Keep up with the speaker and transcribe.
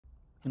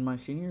In my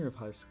senior year of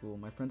high school,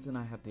 my friends and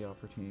I had the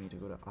opportunity to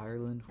go to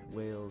Ireland,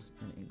 Wales,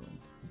 and England.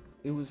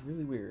 It was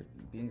really weird,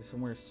 being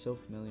somewhere so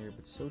familiar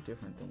but so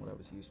different than what I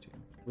was used to.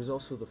 It was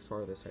also the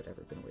farthest I'd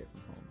ever been away from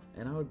home,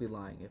 and I would be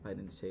lying if I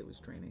didn't say it was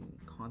draining,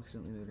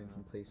 constantly moving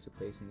from place to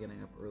place and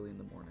getting up early in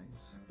the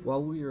mornings.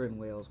 While we were in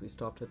Wales, we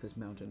stopped at this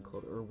mountain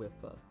called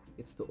Wyddfa.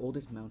 It's the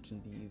oldest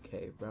mountain in the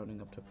UK,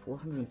 rounding up to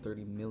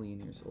 430 million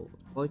years old.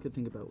 All I could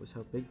think about was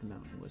how big the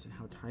mountain was and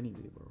how tiny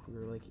we were. We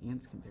were like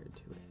ants compared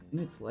to it. In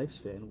its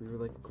lifespan, we were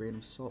like a grain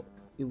of salt.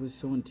 It was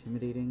so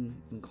intimidating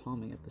and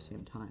calming at the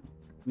same time.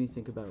 It made me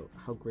think about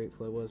how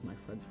grateful I was my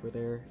friends were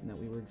there and that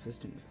we were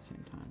existing at the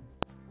same time.